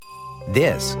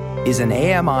This is an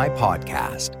AMI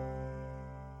podcast.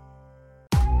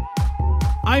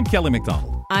 I'm Kelly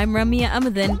McDonald. I'm Ramya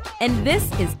Amadin, and this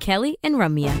is Kelly and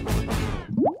Ramya.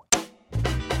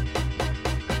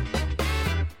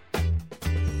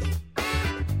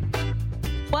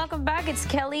 Welcome back. It's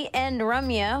Kelly and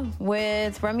Ramya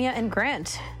with Ramya and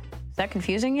Grant. Is that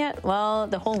confusing yet? Well,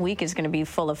 the whole week is going to be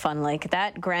full of fun like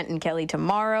that. Grant and Kelly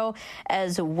tomorrow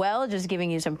as well, just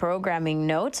giving you some programming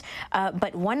notes.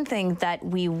 But one thing that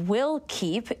we will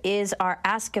keep is our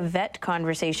Ask a Vet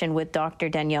conversation with Dr.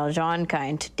 Danielle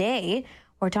Jongkind. Today,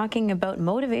 we're talking about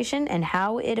motivation and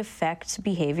how it affects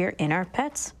behavior in our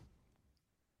pets.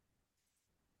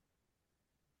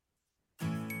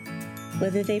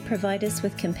 Whether they provide us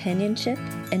with companionship,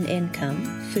 an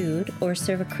income, food, or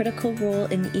serve a critical role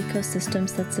in the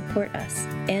ecosystems that support us,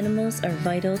 animals are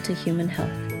vital to human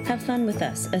health. Have fun with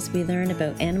us as we learn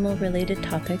about animal-related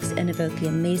topics and about the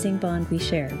amazing bond we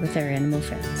share with our animal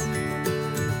friends.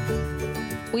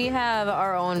 We have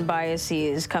our own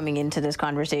biases coming into this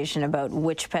conversation about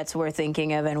which pets we're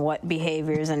thinking of and what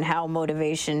behaviors and how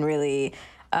motivation really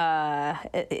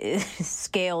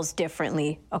scales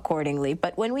differently accordingly.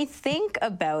 But when we think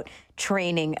about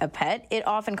training a pet, it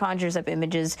often conjures up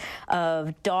images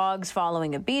of dogs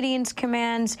following obedience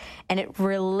commands, and it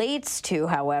relates to,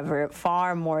 however,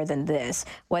 far more than this.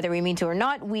 Whether we mean to or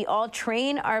not, we all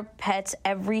train our pets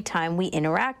every time we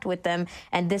interact with them,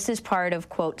 and this is part of,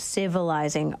 quote,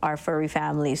 civilizing our furry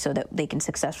family so that they can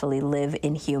successfully live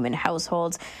in human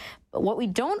households. But what we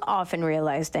don't often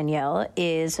realize, Danielle,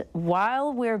 is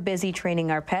while we're busy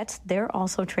training our pets, they're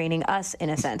also training us in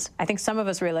a sense. I think some of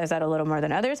us realize that a little more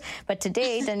than others. But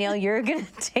today, Danielle, you're going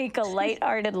to take a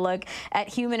lighthearted look at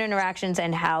human interactions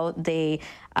and how they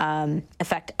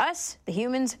affect us, the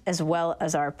humans, as well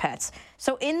as our pets.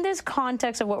 So in this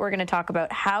context of what we're going to talk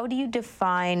about, how do you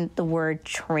define the word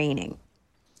training?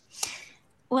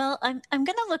 Well, I'm going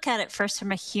to look at it first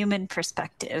from a human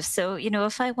perspective. So,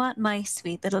 if I want my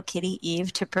sweet little kitty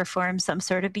Eve to perform some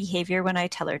sort of behavior when I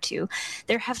tell her to,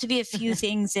 there have to be a few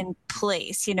things in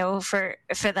place, for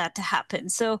that to happen.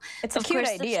 So it's a cute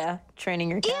idea, training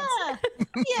your cats. Yeah,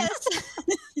 yes.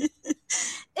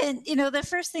 And, the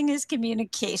first thing is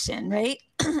communication, right?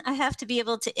 I have to be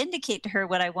able to indicate to her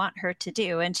what I want her to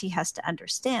do, and she has to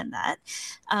understand that.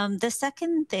 The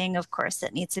second thing, of course,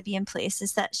 that needs to be in place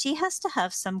is that she has to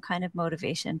have some kind of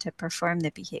motivation to perform the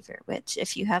behavior, which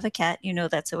if you have a cat,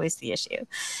 that's always the issue.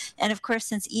 And of course,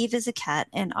 since Eve is a cat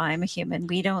and I'm a human,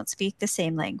 we don't speak the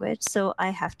same language. So I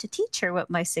have to teach her what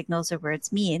my signals or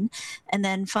words mean, and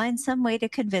then find some way to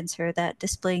convince her that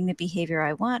displaying the behavior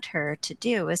I want her to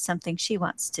do is something she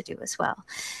wants to do as well.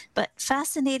 But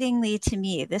fascinatingly to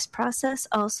me, this process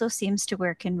also seems to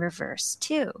work in reverse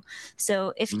too.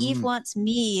 So if Eve wants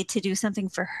me to do something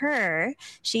for her,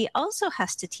 she also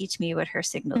has to teach me what her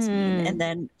signals mean and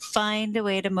then find a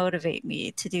way to motivate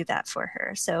me to do that for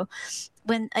her. So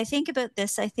when I think about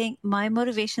this, I think my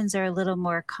motivations are a little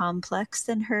more complex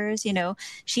than hers.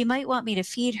 She might want me to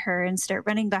feed her and start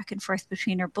running back and forth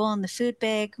between her bowl and the food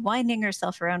bag, winding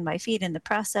herself around my feet in the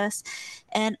process.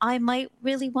 And I might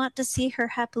really want to see her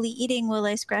happily eating while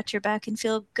I scratch her back and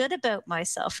feel good about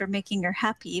myself for making her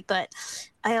happy. But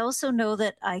I also know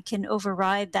that I can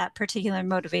override that particular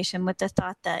motivation with the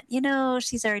thought that,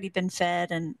 she's already been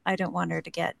fed and I don't want her to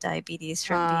get diabetes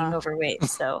from being overweight.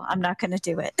 So I'm not going to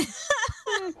do it.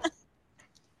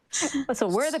 So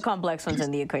we're the complex ones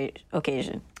in the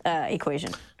equation.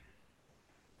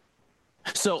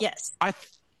 So yes.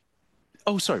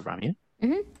 Sorry, Ramya.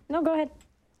 No, go ahead.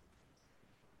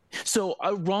 So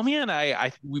Ramya and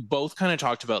I, we both kind of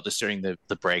talked about this during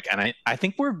the break, and I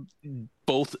think we're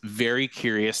both very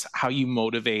curious how you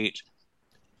motivate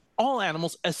all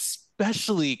animals,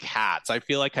 especially cats. I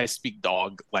feel like I speak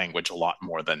dog language a lot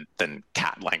more than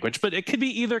cat language, but it could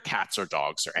be either cats or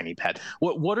dogs or any pet.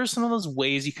 What are some of those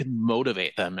ways you can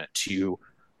motivate them to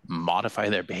modify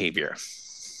their behavior?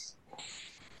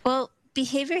 Well,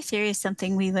 behavior theory is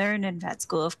something we learn in vet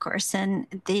school, of course, and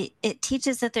it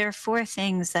teaches that there are 4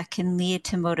 things that can lead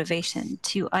to motivation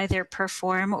to either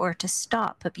perform or to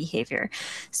stop a behavior.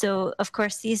 So, of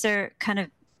course, these are kind of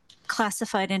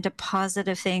classified into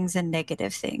positive things and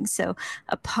negative things. So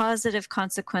a positive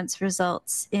consequence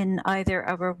results in either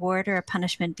a reward or a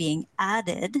punishment being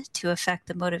added to affect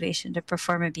the motivation to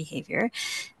perform a behavior.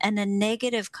 And a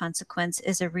negative consequence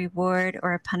is a reward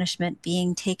or a punishment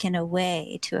being taken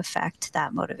away to affect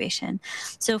that motivation.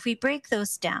 So if we break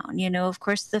those down, of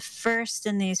course, the first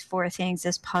in these 4 things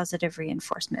is positive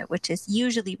reinforcement, which is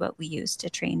usually what we use to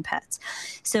train pets.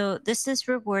 So this is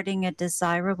rewarding a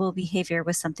desirable behavior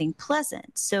with something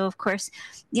pleasant. So of course,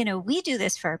 we do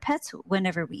this for our pets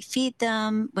whenever we feed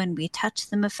them, when we touch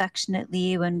them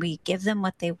affectionately, when we give them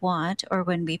what they want, or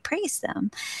when we praise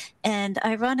them. And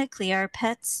ironically, our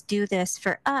pets do this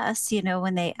for us,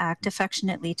 when they act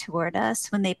affectionately toward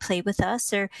us, when they play with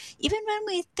us, or even when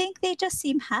we think they just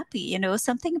seem happy.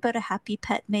 Something about a happy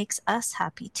pet makes us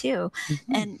happy too.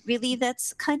 Mm-hmm. And really,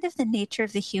 that's kind of the nature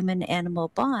of the human-animal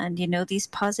bond. These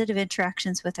positive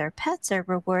interactions with our pets are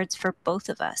rewards for both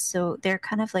of us. So they're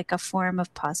kind of like a form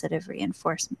of positive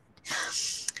reinforcement.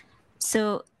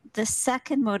 So the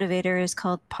second motivator is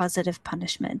called positive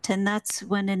punishment, and that's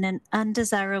when an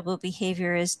undesirable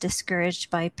behavior is discouraged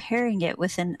by pairing it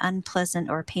with an unpleasant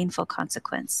or painful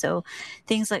consequence. So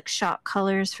things like shock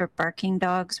collars for barking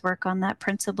dogs work on that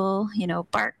principle,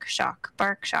 bark, shock,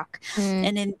 bark, shock.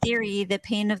 And in theory, the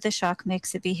pain of the shock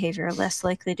makes the behavior less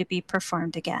likely to be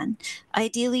performed again.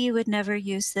 Ideally, you would never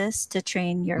use this to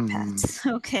train your pets,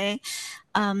 okay?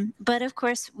 But of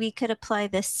course, we could apply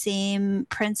the same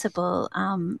principle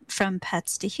from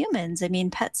pets to humans. I mean,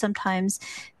 pets sometimes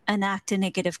enact a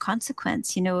negative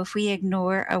consequence. If we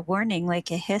ignore a warning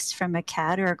like a hiss from a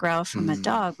cat or a growl from a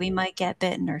dog, we might get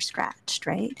bitten or scratched,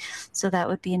 right? So that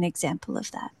would be an example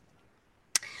of that.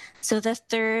 So the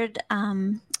third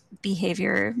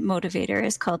behavior motivator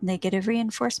is called negative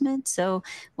reinforcement. So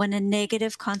when a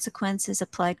negative consequence is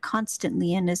applied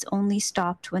constantly and is only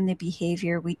stopped when the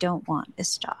behavior we don't want is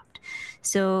stopped.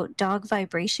 So dog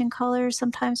vibration collars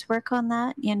sometimes work on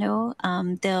that.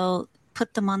 They'll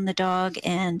put them on the dog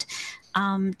and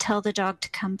tell the dog to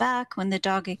come back. When the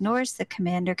dog ignores the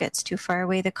command or gets too far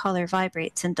away, the collar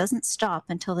vibrates and doesn't stop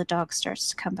until the dog starts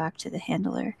to come back to the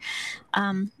handler.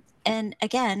 And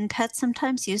again, pets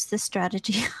sometimes use this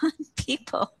strategy on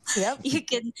people. Yep.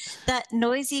 That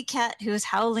noisy cat who's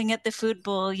howling at the food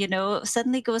bowl,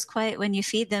 suddenly goes quiet when you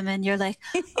feed them, and you're like,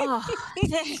 oh,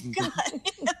 thank God.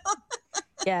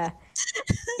 Yeah.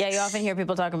 Yeah, you often hear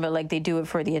people talking about like they do it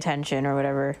for the attention or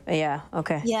whatever. Yeah,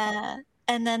 okay. Yeah.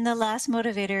 And then the last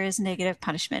motivator is negative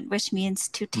punishment, which means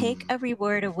to take a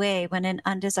reward away when an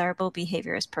undesirable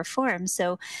behavior is performed.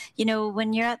 So,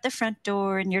 when you're at the front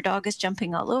door and your dog is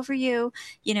jumping all over you,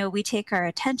 we take our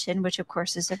attention, which of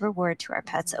course is a reward to our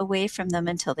pets, away from them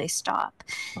until they stop.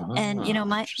 And,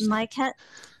 my cat...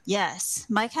 Yes,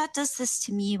 my cat does this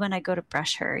to me when I go to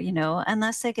brush her,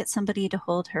 unless I get somebody to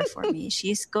hold her for me.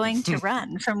 She's going to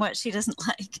run from what she doesn't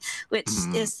like, which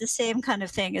is the same kind of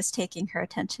thing as taking her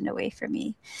attention away from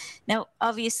me. Now,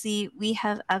 obviously, we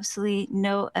have absolutely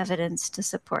no evidence to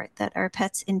support that our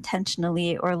pets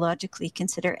intentionally or logically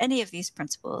consider any of these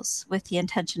principles with the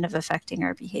intention of affecting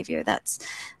our behavior. That's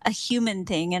a human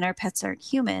thing, and our pets aren't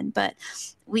human, but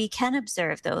we can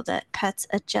observe, though, that pets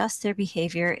adjust their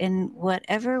behavior in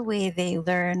whatever way they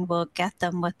learn will get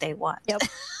them what they want. Yep.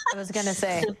 I was going to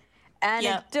say,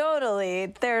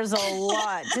 anecdotally, there's a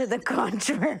lot to the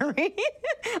contrary.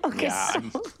 Okay, Yeah,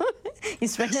 so you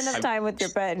spend enough time with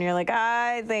your pet and you're like,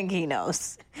 I think he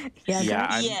knows.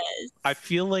 Yes. I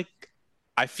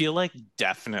feel like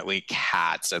definitely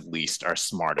cats at least are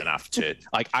smart enough to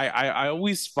like. I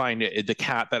always find it the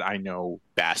cat that I know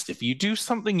best. If you do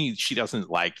something she doesn't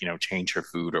like, change her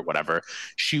food or whatever,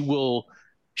 she will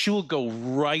go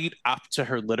right up to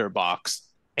her litter box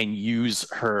and use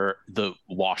the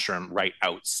washroom right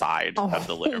outside of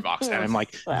the litter box. And I'm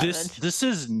like, this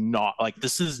is not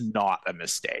a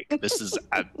mistake. This is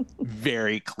a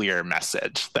very clear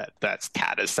message that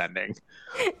cat is sending.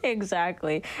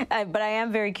 Exactly. But I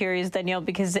am very curious, Danielle,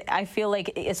 because I feel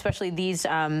like especially these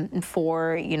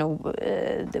four,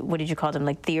 what did you call them?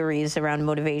 Like theories around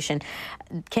motivation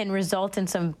can result in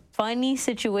some funny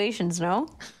situations, no?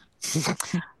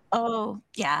 Oh,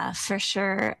 yeah, for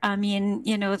sure. I mean,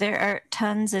 there are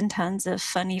tons and tons of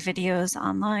funny videos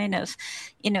online of,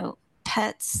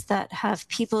 pets that have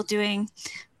people doing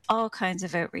all kinds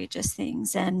of outrageous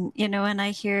things. And, and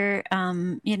I hear,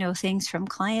 things from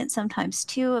clients sometimes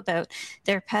too about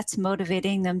their pets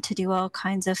motivating them to do all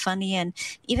kinds of funny and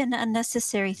even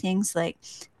unnecessary things like,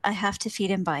 I have to feed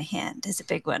him by hand is a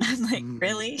big one. I'm like,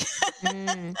 really?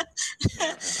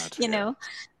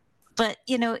 But,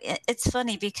 it's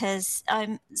funny because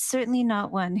I'm certainly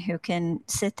not one who can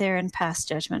sit there and pass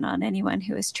judgment on anyone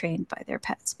who is trained by their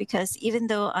pets, because even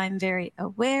though I'm very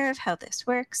aware of how this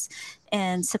works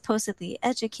and supposedly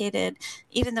educated,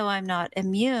 even though I'm not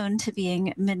immune to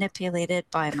being manipulated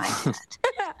by my cat.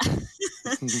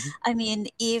 I mean,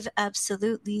 Eve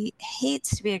absolutely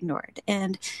hates to be ignored,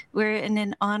 and we're in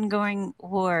an ongoing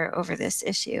war over this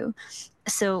issue.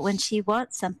 So when she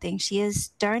wants something, she is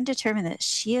darn determined that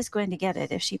she is going to get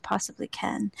it if she possibly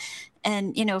can.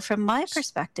 And, from my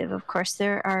perspective, of course,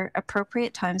 there are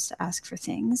appropriate times to ask for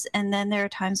things. And then there are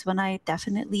times when I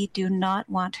definitely do not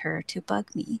want her to bug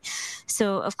me.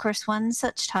 So, of course, one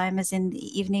such time is in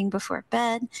the evening before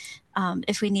bed.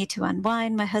 If we need to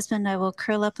unwind, my husband and I will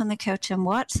curl up on the couch and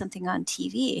watch something on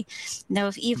TV. Now,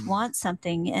 if Eve wants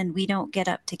something and we don't get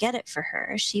up to get it for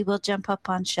her, she will jump up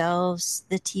on shelves,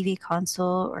 the TV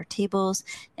console, or tables,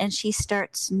 and she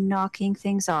starts knocking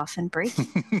things off and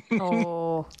breaking.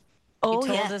 You told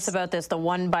us about this, the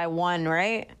one by one,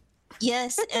 right?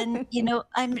 Yes. And,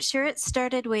 I'm sure it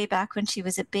started way back when she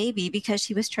was a baby because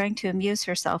she was trying to amuse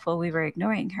herself while we were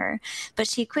ignoring her. But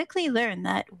she quickly learned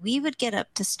that we would get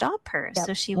up to stop her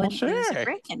so she wouldn't lose or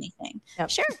break anything.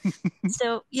 Sure.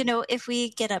 So, if we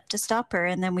get up to stop her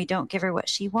and then we don't give her what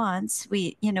she wants,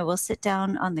 we'll sit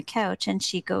down on the couch and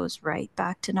she goes right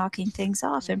back to knocking things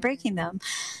off and breaking them.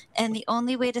 And the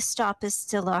only way to stop is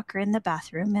to lock her in the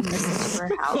bathroom and listen to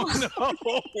her howl. Oh,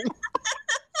 no.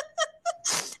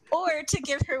 Or to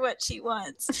give her what she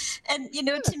wants. And,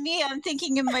 to me, I'm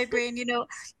thinking in my brain,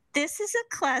 this is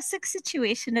a classic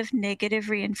situation of negative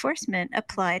reinforcement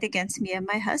applied against me and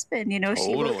my husband.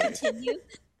 She will continue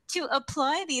to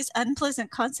apply these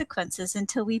unpleasant consequences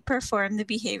until we perform the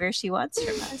behavior she wants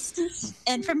from us.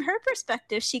 And from her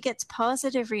perspective, she gets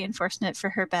positive reinforcement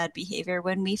for her bad behavior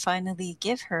when we finally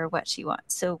give her what she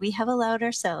wants. So we have allowed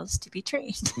ourselves to be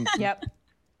trained. Yep.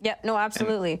 Yeah, no,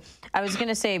 absolutely. I was going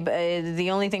to say,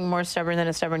 the only thing more stubborn than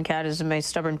a stubborn cat is my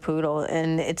stubborn poodle.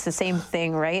 And it's the same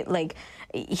thing, right? Like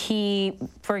he,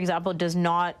 for example, does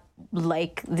not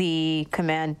like the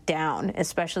command down,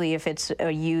 especially if it's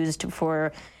used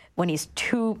for when he's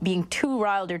being too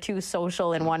riled or too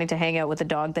social and wanting to hang out with a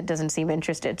dog that doesn't seem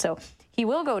interested. So he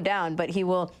will go down, but he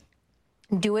will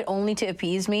do it only to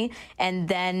appease me and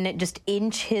then just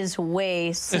inch his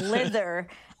way, slither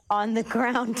on the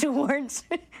ground towards,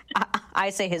 I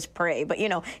say his prey, but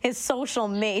his social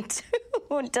mate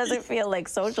who doesn't feel like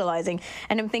socializing.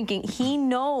 And I'm thinking he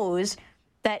knows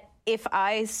that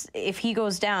if he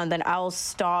goes down, then I'll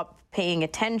stop paying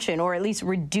attention or at least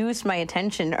reduce my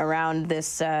attention around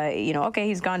this, okay,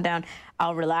 he's gone down.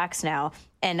 I'll relax now.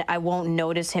 And I won't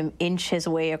notice him inch his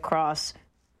way across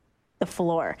the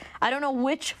floor. I don't know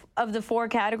which of the 4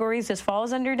 categories this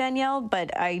falls under, Danielle,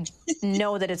 but I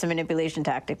know that it's a manipulation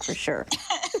tactic for sure.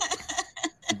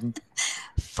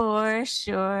 For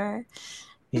sure.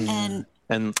 Yeah.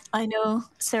 And I know,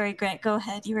 sorry, Grant, go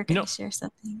ahead. You were going to share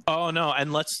something. Oh, no.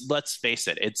 And let's face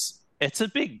it. It's a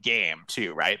big game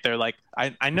too, right? They're like,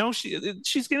 I know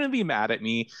she's going to be mad at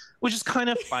me, which is kind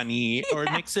of funny or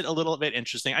makes it a little bit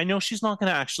interesting. I know she's not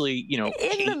going to actually,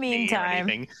 in the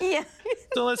meantime. Yeah.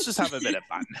 So let's just have a bit of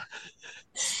fun.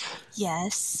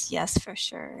 Yes, for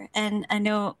sure. And I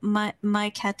know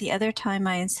my cat, the other time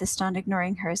I insist on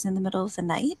ignoring her is in the middle of the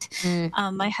night.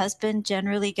 My husband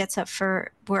generally gets up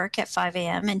for work at 5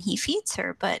 a.m. and he feeds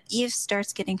her, but Eve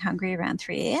starts getting hungry around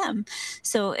 3 a.m.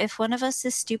 So if one of us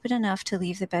is stupid enough to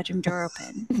leave the bedroom door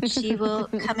open, she will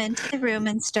come into the room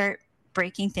and start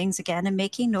breaking things again and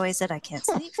making noise that I can't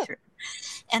sleep through.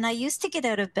 And I used to get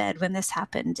out of bed when this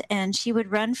happened, and she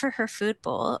would run for her food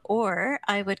bowl, or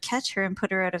I would catch her and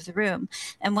put her out of the room.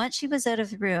 And once she was out of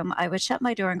the room, I would shut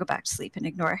my door and go back to sleep and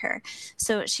ignore her.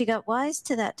 So she got wise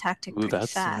to that tactic pretty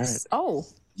fast. Right. Oh,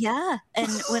 yeah. And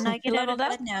when I get out of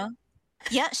bed now,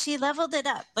 yeah, she leveled it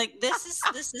up. Like this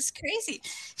is crazy.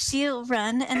 She'll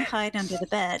run and hide under the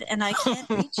bed, and I can't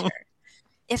reach her.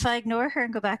 If I ignore her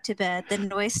and go back to bed, the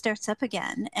noise starts up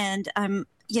again, and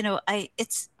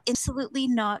it's absolutely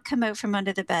not come out from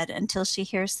under the bed until she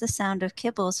hears the sound of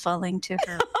kibbles falling to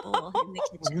her bowl in the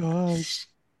kitchen. Oh my gosh.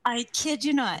 I kid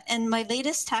you not. And my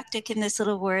latest tactic in this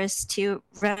little war is to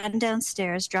run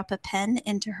downstairs, drop a pen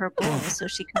into her bowl so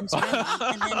she comes running,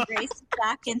 and then race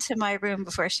back into my room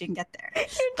before she can get there.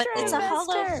 But it's a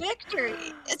hollow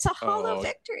victory. It's a hollow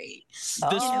victory.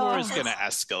 This war is going to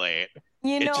escalate.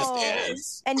 It just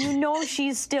is. And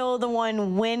she's still the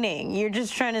one winning. You're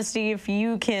just trying to see if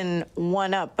you can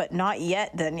one up, but not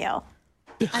yet, Danielle.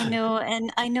 I know,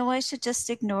 and I know I should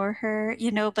just ignore her,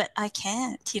 but I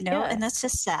can't, and that's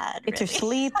just sad. It's your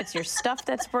sleep, it's your stuff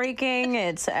that's breaking,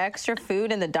 it's extra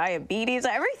food and the diabetes,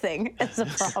 everything is a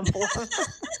problem.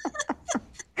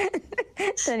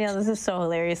 Danielle, this is so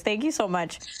hilarious. Thank you so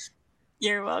much.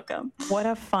 You're welcome. What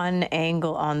a fun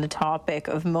angle on the topic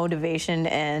of motivation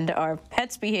and our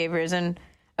pets' behaviors. And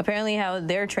apparently how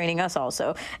they're training us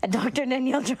also. And Dr.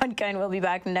 Danielle Jongkind will be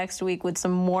back next week with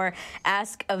some more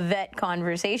Ask a Vet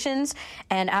conversations.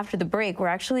 And after the break, we're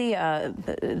actually,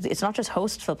 it's not just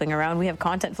host flipping around, we have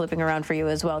content flipping around for you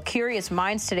as well. Curious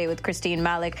Minds today with Christine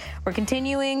Malik. We're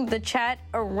continuing the chat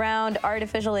around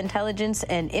artificial intelligence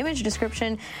and image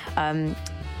description.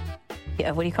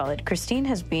 What do you call it? Christine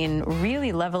has been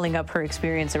really leveling up her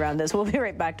experience around this. We'll be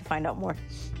right back to find out more.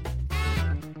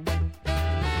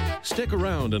 Stick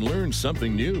around and learn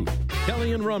something new.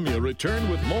 Kelly and Ramya return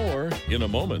with more in a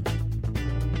moment.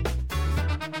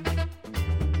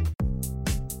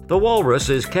 The Walrus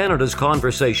is Canada's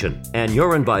conversation, and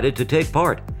you're invited to take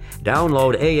part.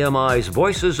 Download AMI's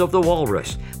Voices of the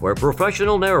Walrus, where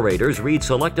professional narrators read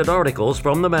selected articles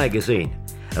from the magazine.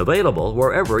 Available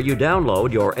wherever you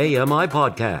download your AMI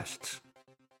podcasts.